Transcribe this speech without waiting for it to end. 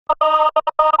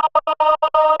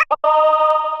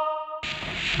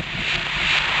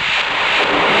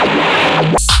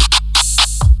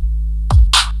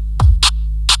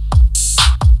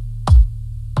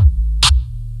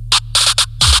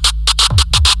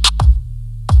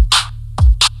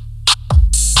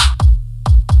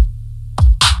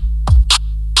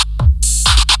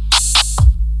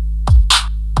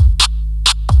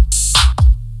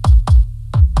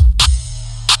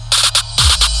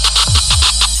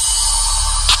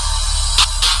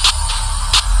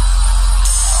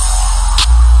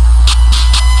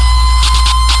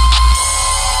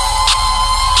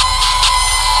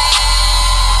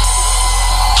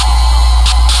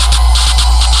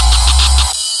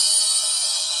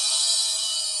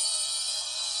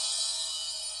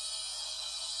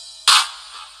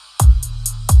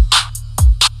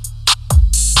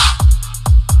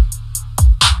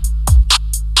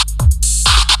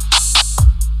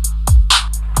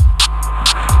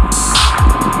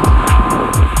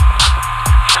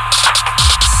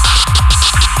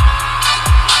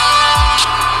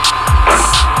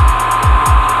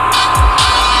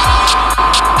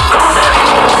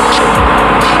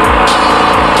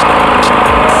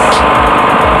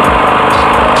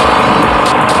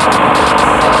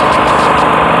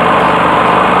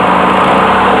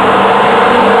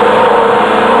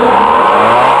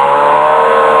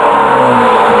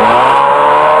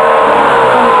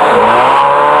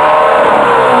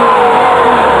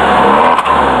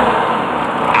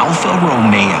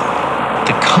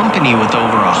With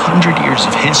over 100 years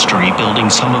of history building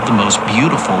some of the most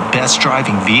beautiful,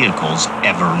 best-driving vehicles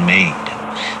ever made.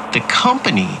 The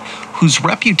company, whose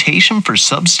reputation for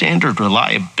substandard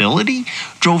reliability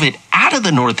drove it out of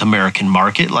the North American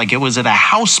market like it was at a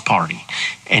house party,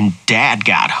 and Dad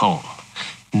got home.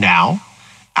 Now,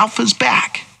 Alfa's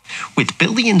back, with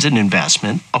billions in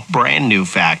investment, a brand new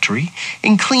factory,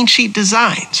 and clean sheet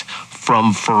designs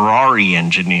from Ferrari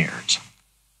engineers.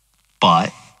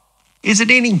 But is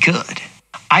it any good?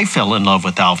 I fell in love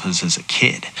with Alfas as a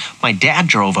kid. My dad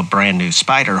drove a brand new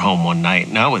Spider home one night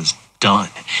and I was done.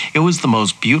 It was the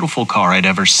most beautiful car I'd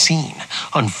ever seen.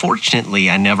 Unfortunately,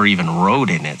 I never even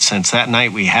rode in it since that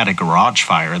night we had a garage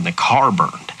fire and the car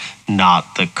burned.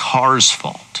 Not the car's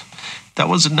fault. That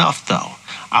was enough though.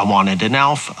 I wanted an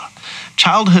Alfa.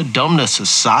 Childhood dumbness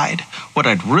aside, what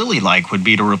I'd really like would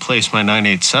be to replace my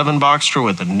 987 Boxster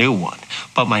with a new one,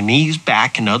 but my knees,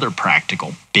 back, and other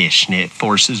practical bishnit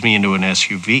forces me into an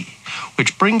SUV,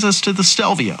 which brings us to the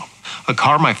Stelvio, a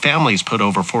car my family's put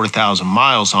over 4,000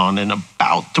 miles on in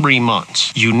about 3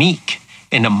 months. Unique,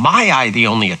 and in my eye the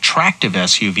only attractive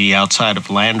SUV outside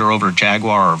of Land Rover,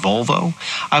 Jaguar, or Volvo.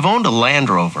 I've owned a Land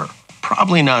Rover.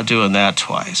 Probably not doing that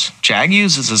twice. Jag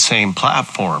uses the same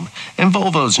platform, and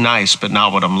Volvo's nice, but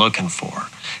not what I'm looking for.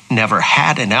 Never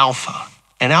had an Alfa.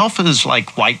 An Alfa is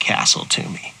like White Castle to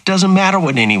me. Doesn't matter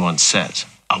what anyone says.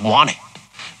 I want it.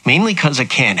 Mainly because I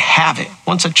can't have it.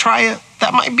 Once I try it,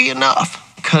 that might be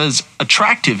enough. Because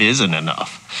attractive isn't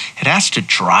enough. It has to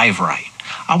drive right.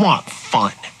 I want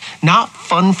fun. Not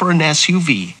fun for an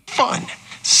SUV. Fun.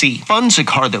 See, fun's a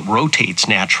car that rotates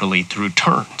naturally through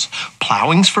turns,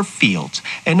 plowing's for fields,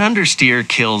 and understeer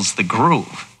kills the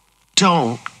groove.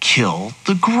 Don't kill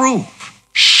the groove.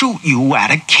 Shoot you at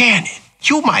a cannon.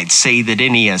 You might say that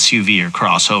any SUV or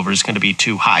crossover is going to be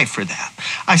too high for that.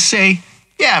 I say,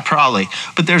 yeah, probably,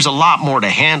 but there's a lot more to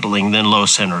handling than low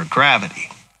center of gravity.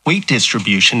 Weight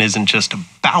distribution isn't just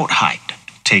about height.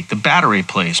 Take the battery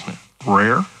placement.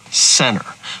 Rear, center.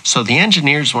 So the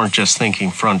engineers weren't just thinking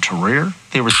front to rear,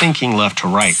 they were thinking left to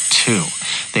right too.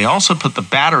 They also put the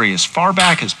battery as far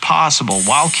back as possible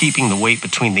while keeping the weight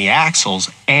between the axles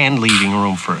and leaving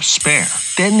room for a spare.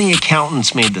 Then the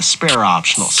accountants made the spare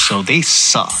optional, so they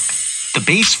suck. The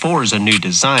Base 4 is a new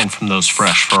design from those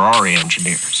fresh Ferrari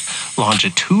engineers,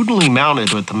 longitudinally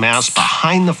mounted with the mass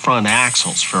behind the front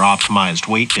axles for optimized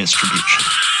weight distribution.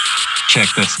 Check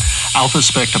this. Alfa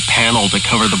spec'd a panel to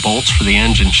cover the bolts for the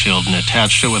engine shield and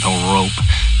attached it with a rope,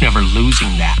 never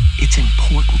losing that. It's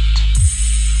important.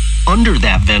 Under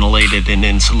that ventilated and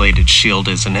insulated shield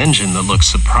is an engine that looks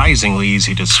surprisingly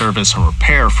easy to service and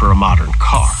repair for a modern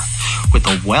car, with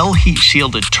a well-heat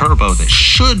shielded turbo that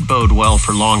should bode well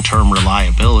for long-term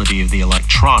reliability of the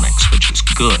electronics, which is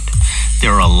good.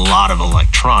 There are a lot of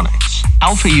electronics.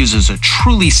 Alfa uses a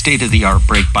truly state-of-the-art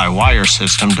brake-by-wire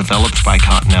system developed by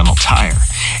Continental Tire.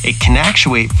 It can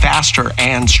actuate faster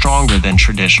and stronger than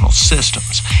traditional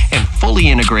systems, and fully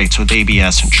integrates with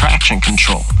ABS and traction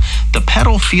control. The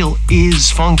pedal feel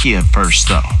is funky at first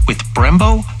though, with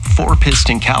Brembo,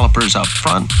 4-piston calipers up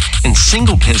front, and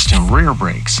single-piston rear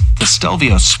brakes. The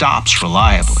Stelvio stops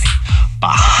reliably.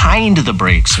 Behind the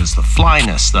brakes is the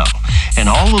Flyness though, an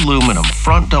all-aluminum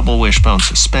front double wishbone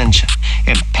suspension,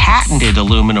 and patented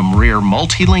aluminum rear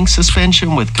multi-link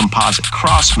suspension with composite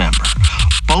crossmember,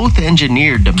 both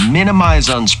engineered to minimize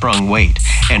unsprung weight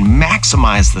and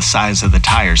maximize the size of the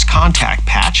tire's contact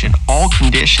patch in all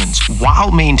conditions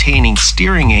while maintaining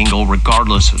steering angle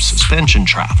regardless of suspension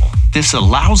travel. This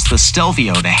allows the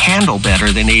Stelvio to handle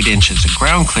better than 8 inches of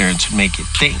ground clearance would make you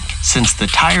think, since the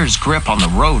tire's grip on the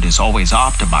road is always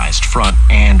optimized front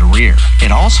and rear.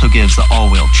 It also gives the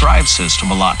all-wheel drive system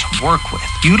a lot to work with,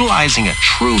 utilizing a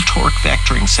true torque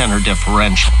vectoring center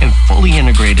differential and fully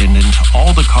integrated into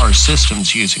all the car's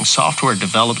systems using software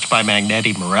developed by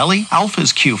Magneti Marelli.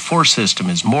 Alfa's Q4 system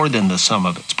is more than the sum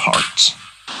of its parts.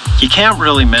 You can't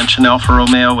really mention Alfa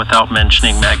Romeo without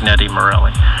mentioning Magneti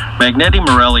Marelli. Magneti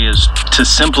Marelli is, to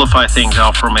simplify things,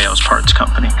 Alfa Romeo's parts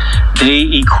company. They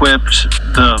equipped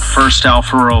the first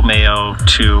Alfa Romeo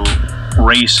to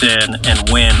race in and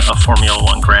win a Formula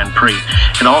One Grand Prix.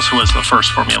 It also was the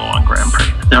first Formula One Grand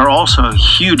Prix. They're also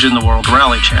huge in the World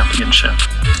Rally Championship.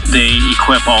 They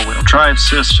equip all-wheel drive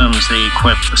systems, they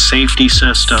equip the safety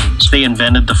systems, they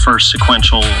invented the first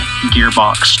sequential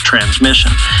gearbox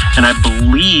transmission. And I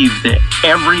believe that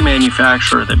every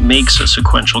manufacturer that makes a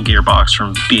sequential gearbox,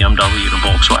 from BMW to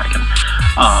Volkswagen,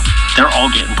 they're all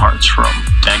getting parts from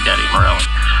Magneti Marelli.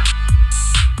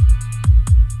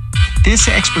 This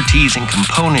expertise in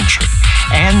componentry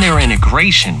and their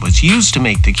integration was used to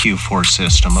make the Q4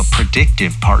 system a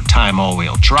predictive part-time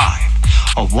all-wheel drive,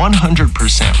 a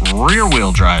 100%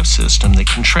 rear-wheel drive system that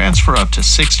can transfer up to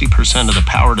 60% of the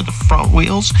power to the front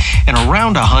wheels in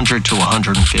around 100 to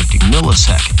 150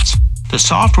 milliseconds. The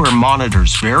software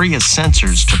monitors various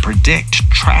sensors to predict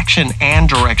traction and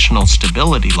directional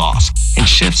stability loss and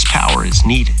shifts power as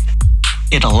needed.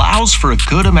 It allows for a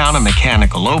good amount of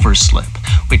mechanical overslip,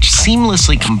 which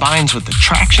seamlessly combines with the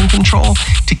traction control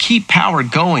to keep power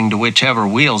going to whichever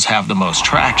wheels have the most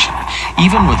traction,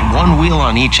 even with one wheel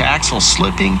on each axle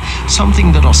slipping,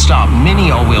 something that'll stop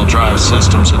many all-wheel drive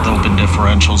systems with open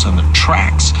differentials, and the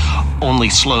tracks only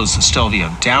slows the Stelvio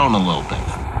down a little bit.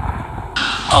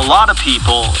 A lot of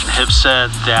people have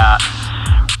said that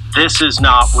this is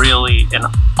not really an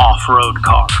off-road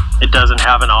car. It doesn't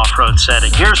have an off-road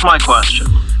setting. Here's my question.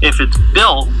 If it's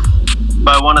built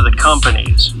by one of the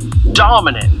companies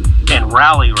dominant in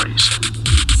rally racing,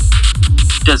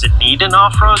 does it need an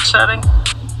off-road setting?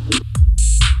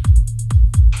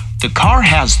 The car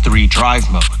has 3 drive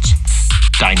modes: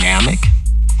 dynamic,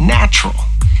 natural,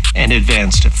 and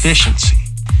advanced efficiency,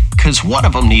 because one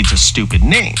of them needs a stupid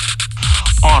name.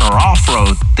 On or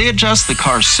off-road, they adjust the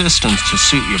car's systems to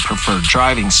suit your preferred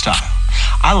driving style.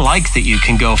 I like that you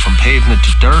can go from pavement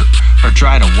to dirt or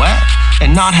dry to wet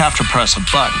and not have to press a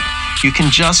button. You can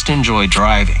just enjoy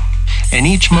driving. And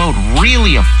each mode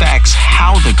really affects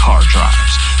how the car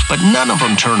drives, but none of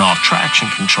them turn off traction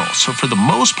control, so for the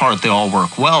most part they all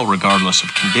work well regardless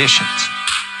of conditions.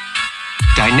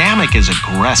 Dynamic is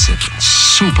aggressive and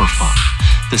super fun.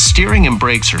 The steering and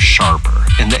brakes are sharper,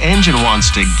 and the engine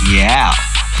wants to yow.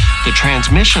 The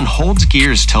transmission holds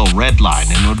gears till redline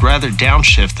and would rather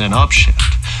downshift than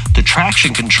upshift. The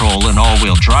traction control and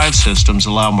all-wheel drive systems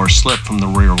allow more slip from the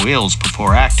rear wheels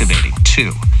before activating,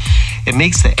 too. It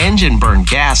makes the engine burn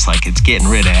gas like it's getting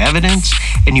rid of evidence,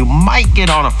 and you might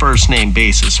get on a first-name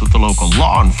basis with the local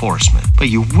law enforcement, but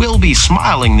you will be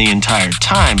smiling the entire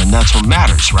time, and that's what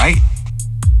matters, right?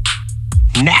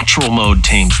 Natural mode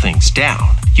tames things down.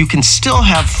 You can still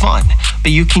have fun,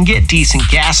 but you can get decent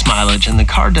gas mileage, and the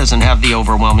car doesn't have the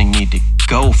overwhelming need to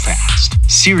go fast.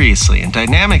 Seriously, in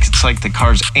dynamic, it's like the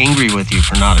car's angry with you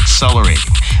for not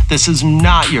accelerating. This is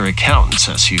not your accountant's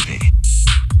SUV.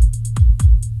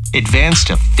 Advanced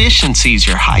efficiency is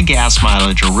your high gas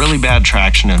mileage or really bad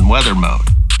traction in weather mode.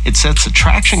 It sets the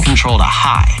traction control to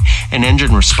high and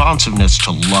engine responsiveness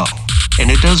to low. And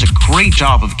it does a great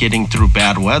job of getting through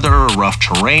bad weather or rough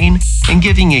terrain and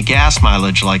giving you gas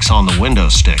mileage like's on the window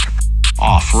sticker.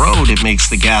 Off-road, it makes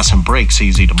the gas and brakes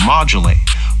easy to modulate,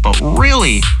 but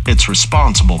really, it's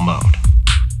responsible mode.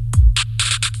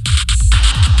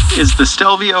 Is the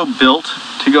Stelvio built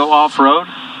to go off-road?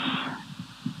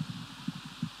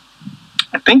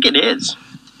 I think it is.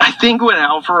 I think when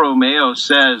Alfa Romeo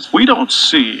says, we don't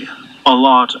see a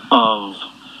lot of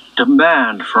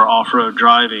demand for off-road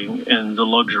driving in the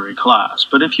luxury class.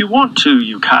 But if you want to,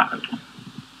 you can.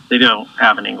 They don't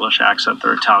have an English accent,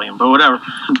 they're Italian, but whatever.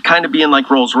 Kind of being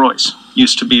like Rolls-Royce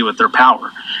used to be with their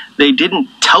power. They didn't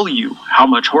tell you how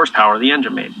much horsepower the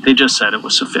engine made. They just said it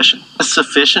was sufficient.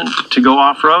 Sufficient to go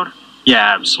off-road?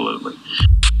 Yeah, absolutely.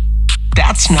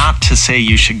 That's not to say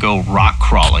you should go rock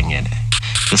crawling in it.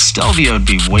 The Stelvio would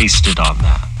be wasted on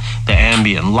that. The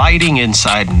ambient lighting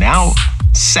inside and out,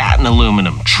 satin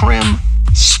aluminum trim,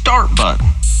 start button,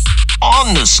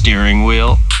 on the steering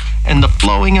wheel, and the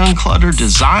flowing uncluttered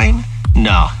design?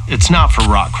 No, it's not for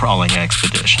rock crawling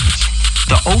expeditions.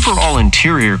 The overall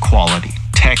interior quality,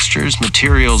 textures,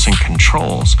 materials, and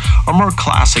controls are more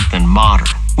classic than modern.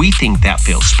 We think that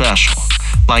feels special.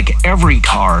 Like every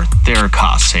car, there are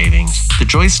cost savings. The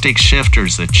joystick shifter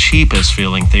is the cheapest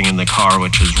feeling thing in the car,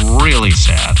 which is really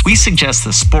sad. We suggest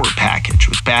the Sport package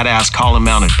with badass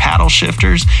column-mounted paddle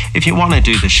shifters if you want to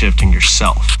do the shifting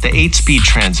yourself. The 8-speed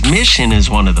transmission is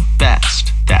one of the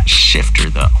best. That shifter,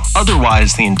 though.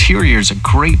 Otherwise, the interior is a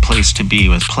great place to be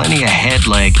with plenty of head,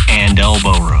 leg, and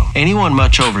elbow room. Anyone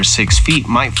much over 6 feet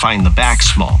might find the back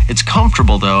small. It's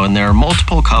comfortable, though, and there are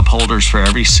multiple cup holders for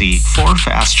every seat, 4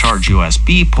 fast charge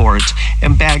USB ports,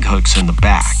 and bag hooks in the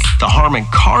back. The Harman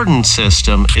Kardon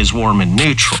system is warm and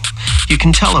neutral. You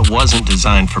can tell it wasn't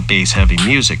designed for bass-heavy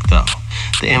music, though.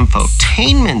 The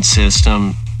infotainment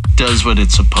system does what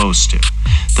it's supposed to.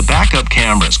 The backup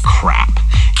camera is crap.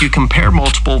 You can pair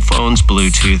multiple phones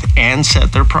Bluetooth and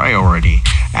set their priority,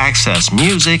 access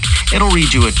music, it'll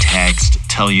read you a text,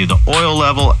 tell you the oil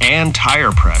level and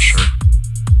tire pressure.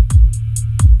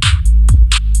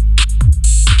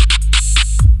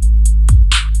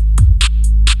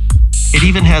 It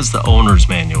even has the owner's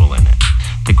manual in it.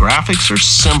 The graphics are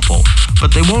simple,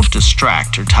 but they won't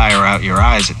distract or tire out your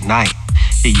eyes at night.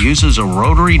 It uses a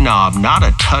rotary knob, not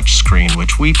a touch screen,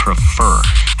 which we prefer.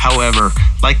 However,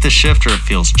 like the shifter, it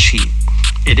feels cheap.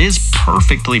 It is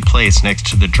perfectly placed next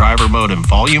to the driver mode and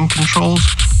volume controls,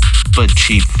 but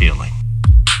cheap feeling.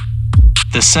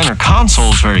 The center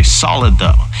console is very solid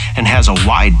though, and has a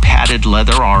wide padded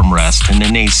leather armrest and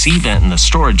an AC vent in the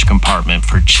storage compartment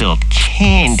for chilled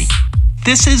candy.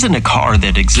 This isn't a car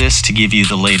that exists to give you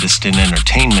the latest in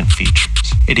entertainment features.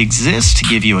 It exists to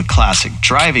give you a classic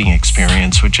driving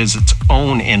experience, which is its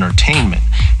own entertainment.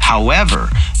 However,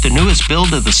 the newest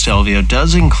build of the Stelvio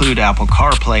does include Apple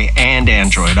CarPlay and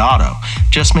Android Auto.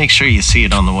 Just make sure you see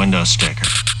it on the window sticker.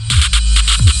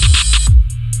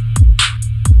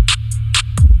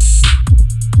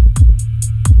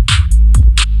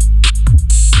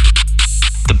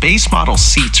 The base model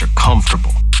seats are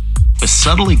comfortable, with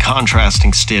subtly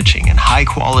contrasting stitching and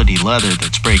high-quality leather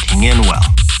that's breaking in well.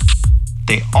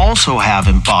 They also have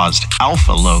embossed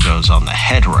Alfa logos on the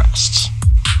headrests.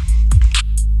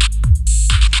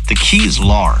 The key is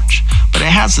large, but it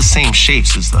has the same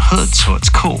shapes as the hood, so it's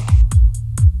cool.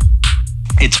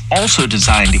 It's also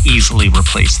designed to easily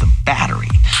replace the battery,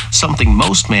 something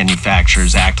most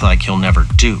manufacturers act like you'll never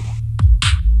do.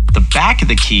 The back of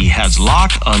the key has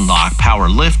lock, unlock, power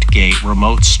lift gate,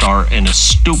 remote start, and a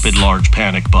stupid large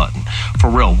panic button. For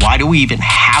real, why do we even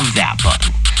have that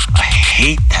button? I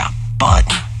hate that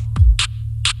button.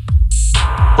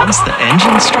 Once the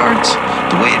engine starts,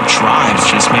 the way it drives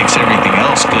just makes everything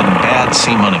else, good and bad,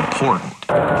 seem unimportant.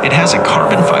 It has a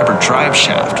carbon fiber drive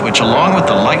shaft, which along with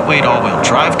the lightweight all-wheel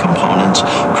drive components,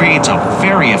 creates a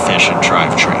very efficient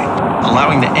drivetrain,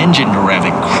 allowing the engine to rev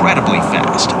incredibly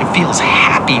fast. It feels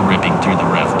happy ripping through the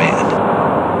rev band.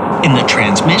 And the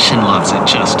transmission loves it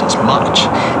just as much.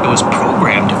 It was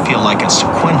programmed to feel like a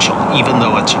sequential, even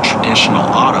though it's a traditional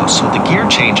auto, so the gear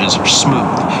changes are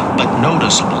smooth, but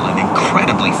noticeable and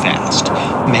incredibly fast.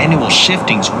 Manual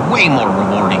shifting's way more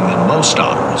rewarding than most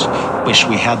autos. Wish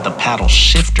we had the paddle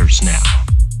shifters now.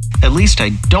 At least I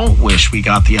don't wish we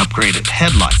got the upgraded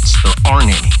headlights. There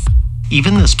aren't any.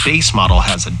 Even this base model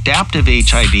has adaptive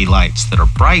HID lights that are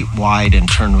bright, wide, and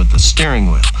turn with the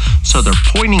steering wheel, so they're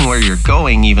pointing where you're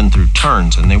going even through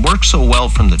turns, and they work so well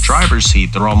from the driver's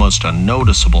seat they're almost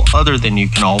unnoticeable, other than you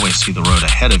can always see the road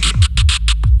ahead of you.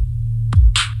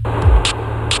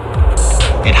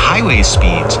 At highway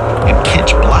speeds, in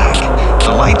pitch black,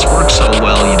 the lights work so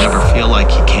well you never feel like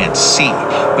you can't see,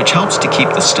 which helps to keep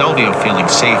the Stelvio feeling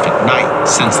safe at night,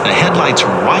 since the headlights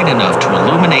are wide enough to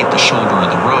illuminate the shoulder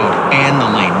of the road and the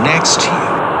lane next to you.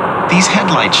 These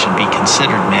headlights should be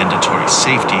considered mandatory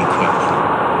safety equipment.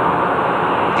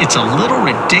 It's a little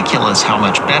ridiculous how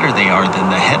much better they are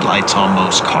than the headlights on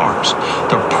most cars.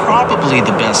 They're probably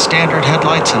the best standard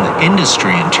headlights in the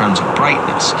industry in terms of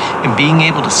brightness, and being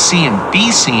able to see and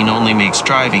be seen only makes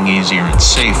driving easier and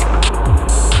safer.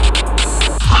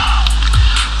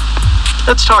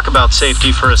 Let's talk about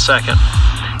safety for a second.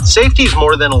 Safety is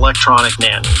more than electronic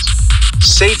nannies.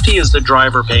 Safety is the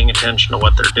driver paying attention to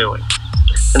what they're doing.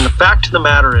 And the fact of the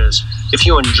matter is, if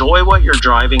you enjoy what you're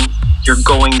driving, you're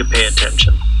going to pay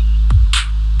attention.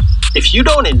 If you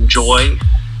don't enjoy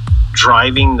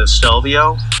driving the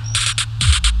Stelvio,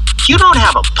 you don't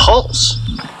have a pulse.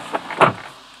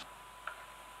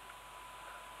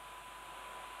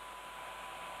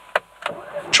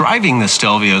 Driving the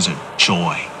Stelvio is a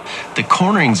joy. The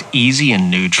cornering's easy and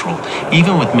neutral.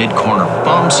 Even with mid-corner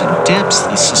bumps and dips,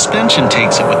 the suspension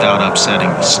takes it without upsetting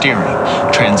the steering.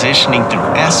 Transitioning through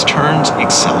S-turns,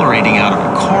 accelerating out of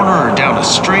a corner or down a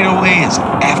straightaway is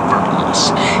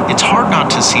effortless. It's hard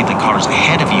not to see the cars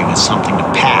ahead of you as something to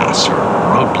pass or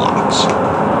roadblocks.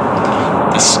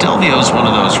 The Stelvio is one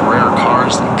of those rare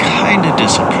cars that kinda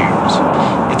disappears.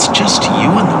 It's just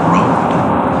you and the road.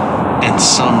 And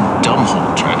some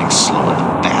dumbhole driving slow in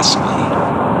the fast lane.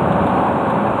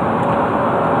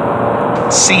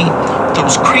 See,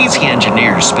 those crazy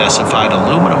engineers specified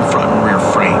aluminum front and rear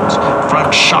frames,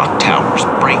 front shock towers,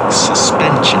 brakes,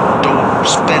 suspension,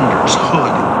 doors, fenders,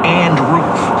 hood, and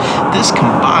roof. This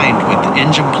combined with the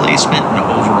engine placement and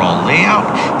overall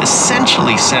layout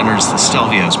essentially centers the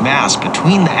Stelvio's mass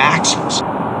between the axles.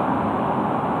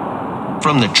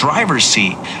 From the driver's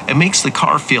seat, it makes the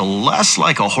car feel less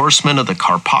like a horseman of the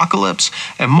carpocalypse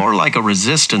and more like a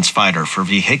resistance fighter for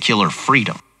vehicular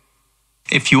freedom.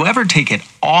 If you ever take it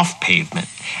off pavement,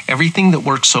 everything that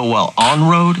works so well on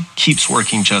road keeps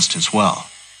working just as well.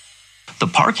 The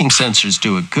parking sensors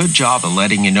do a good job of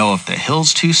letting you know if the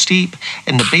hill's too steep,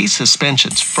 and the base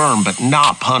suspension's firm but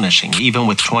not punishing even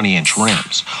with 20-inch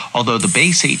rims, although the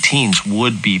base 18s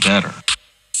would be better.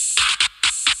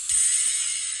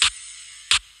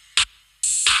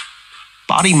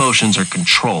 Body motions are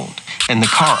controlled, and the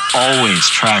car always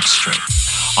tracks straight.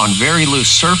 On very loose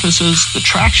surfaces, the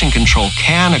traction control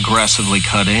can aggressively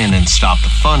cut in and stop the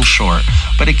fun short,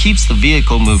 but it keeps the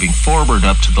vehicle moving forward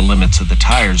up to the limits of the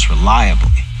tires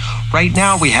reliably. Right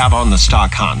now we have on the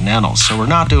stock Continental, so we're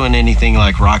not doing anything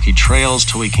like rocky trails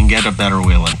till we can get a better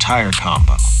wheel and tire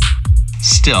combo.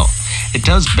 Still, it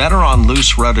does better on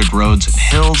loose rutted roads and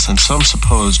hills than some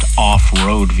supposed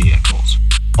off-road vehicles.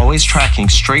 Always tracking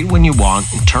straight when you want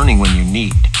and turning when you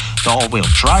need. The all-wheel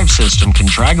drive system can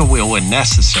drag a wheel when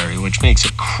necessary, which makes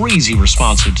it crazy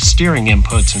responsive to steering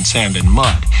inputs in sand and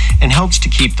mud, and helps to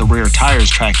keep the rear tires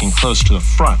tracking close to the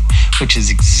front, which is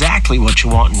exactly what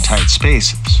you want in tight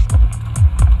spaces.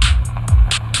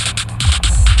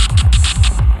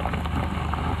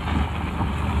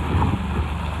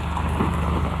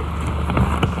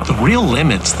 The real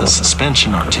limit's the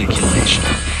suspension articulation.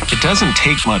 It doesn't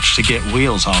take much to get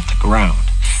wheels off the ground.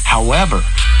 However,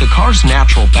 the car's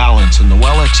natural balance and the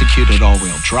well-executed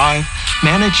all-wheel drive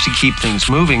manage to keep things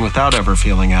moving without ever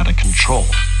feeling out of control.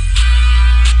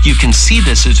 You can see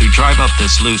this as we drive up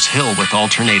this loose hill with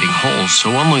alternating holes,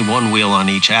 so only one wheel on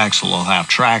each axle will have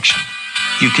traction.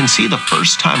 You can see the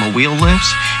first time a wheel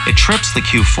lifts, it trips the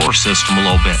Q4 system a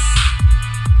little bit.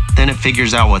 Then it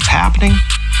figures out what's happening,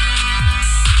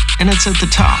 and it's at the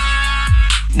top.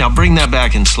 Now bring that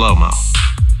back in slow-mo.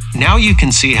 Now you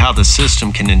can see how the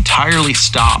system can entirely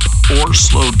stop or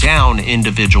slow down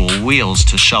individual wheels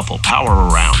to shuffle power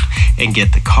around and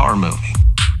get the car moving.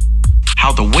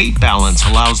 How the weight balance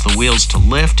allows the wheels to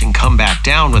lift and come back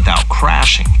down without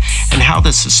crashing, and how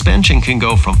the suspension can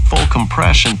go from full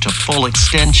compression to full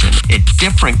extension at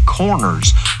different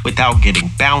corners without getting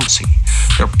bouncy.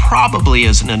 There probably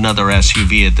isn't another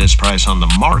SUV at this price on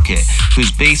the market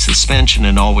whose base suspension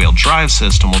and all-wheel drive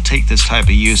system will take this type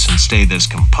of use and stay this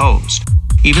composed.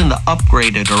 Even the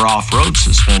upgraded or off-road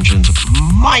suspensions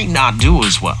might not do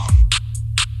as well.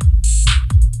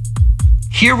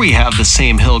 Here we have the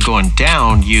same hill going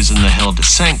down using the hill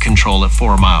descent control at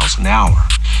 4 miles an hour.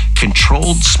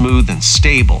 Controlled, smooth, and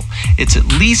stable, it's at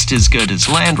least as good as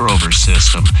Land Rover's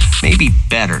system, maybe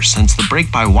better since the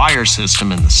brake-by-wire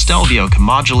system in the Stelvio can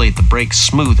modulate the brakes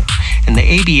smoother, and the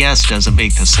ABS doesn't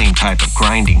make the same type of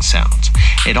grinding sounds.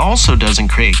 It also doesn't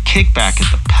create kickback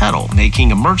at the pedal,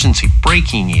 making emergency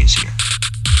braking easier.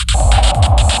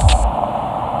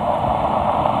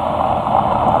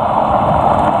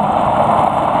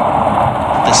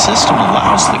 The system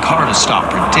allows the car to stop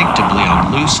predictably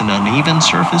on loose and uneven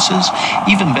surfaces,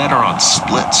 even better on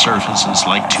split surfaces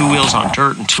like 2 wheels on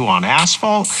dirt and 2 on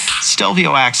asphalt.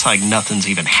 Stelvio acts like nothing's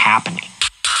even happening.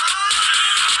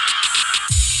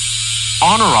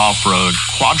 On or off-road,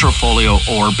 quadrifolio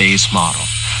or base model,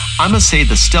 I must say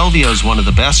the Stelvio is one of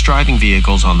the best driving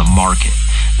vehicles on the market.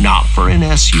 Not for an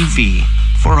SUV,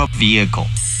 for a vehicle.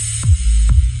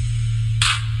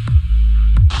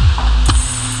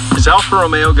 Is Alfa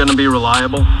Romeo going to be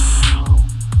reliable?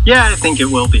 Yeah, I think it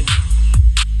will be.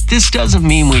 This doesn't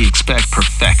mean we expect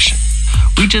perfection.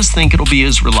 We just think it'll be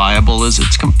as reliable as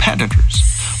its competitors.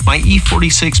 My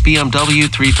E46 BMW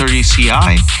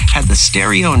 330ci had the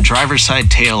stereo and driver's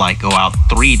side taillight go out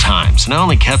 3 times, and I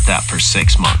only kept that for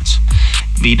 6 months.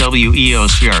 VW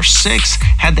EOS VR6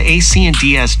 had the AC and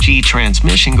DSG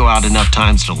transmission go out enough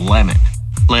times to lemon.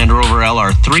 Land Rover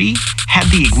LR3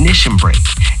 had the ignition brake.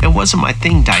 It wasn't my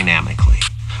thing dynamically.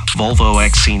 Volvo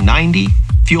XC90,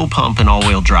 fuel pump and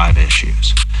all-wheel drive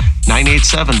issues.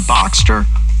 987 Boxster,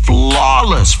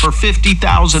 flawless for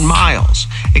 50,000 miles,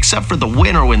 except for the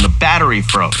winter when the battery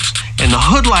froze, and the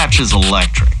hood latch is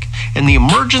electric, and the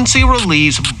emergency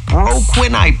release broke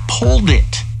when I pulled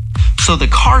it. So the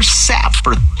car sat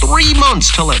for 3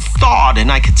 months till it thawed,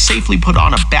 and I could safely put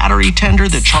on a battery tender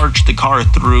that charged the car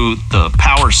through the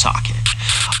power socket.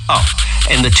 Oh,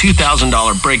 and the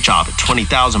 $2,000 brake job at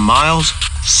 20,000 miles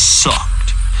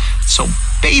sucked. So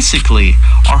basically,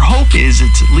 our hope is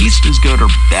it's at least as good or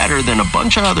better than a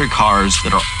bunch of other cars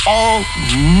that are all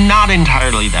not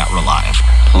entirely that reliable.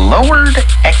 Lowered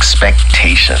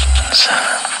expectations.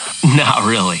 Not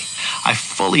really. I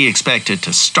fully expect it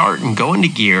to start and go into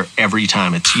gear every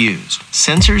time it's used.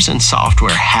 Sensors and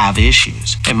software have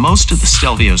issues, and most of the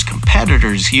Stelvio's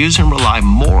competitors use and rely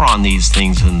more on these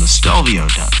things than the Stelvio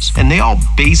does, and they all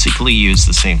basically use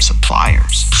the same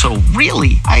suppliers. So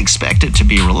really, I expect it to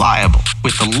be reliable.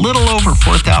 With a little over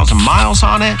 4,000 miles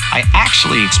on it, I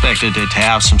actually expected it to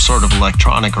have some sort of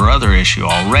electronic or other issue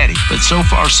already, but so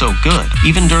far so good.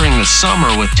 Even during the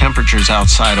summer with temperatures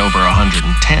outside over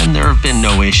 110, there have been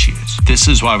no issues. This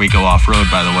is why we go off-road,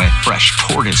 by the way. Fresh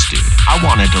tortoise dude. I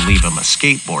wanted to leave him a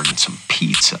skateboard and some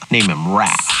pizza. Name him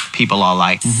Raph. People all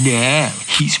like, no,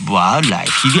 he's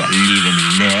wildlife. You gotta leave him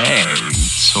alone.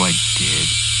 So I did.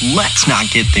 Let's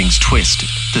not get things twisted.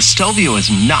 The Stelvio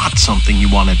is not something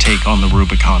you want to take on the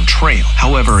Rubicon Trail.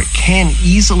 However, it can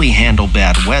easily handle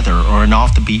bad weather or an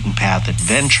off-the-beaten-path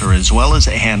adventure, as well as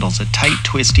it handles a tight,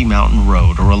 twisty mountain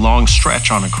road or a long stretch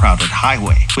on a crowded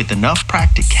highway, with enough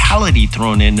practicality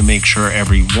thrown in to make sure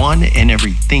everyone and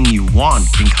everything you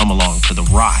want can come along for the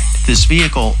ride. This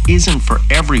vehicle isn't for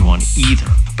everyone either,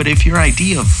 but if your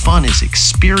idea of fun is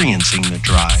experiencing the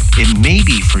drive, it may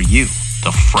be for you.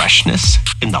 The freshness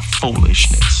and the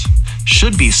foolishness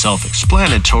should be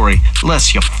self-explanatory,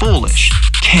 unless you're foolish.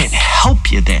 Can't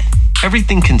help you then.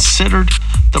 Everything considered,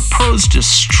 the pros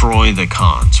destroy the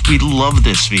cons. We love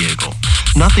this vehicle.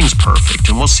 Nothing's perfect,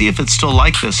 and we'll see if it's still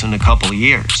like this in a couple of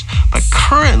years. But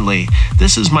currently,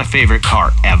 this is my favorite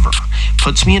car ever.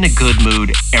 Puts me in a good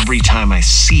mood every time I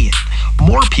see it.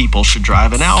 More people should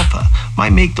drive an Alfa.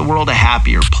 Might make the world a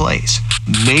happier place.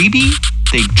 Maybe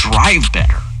they drive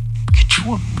better. Could you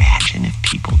imagine?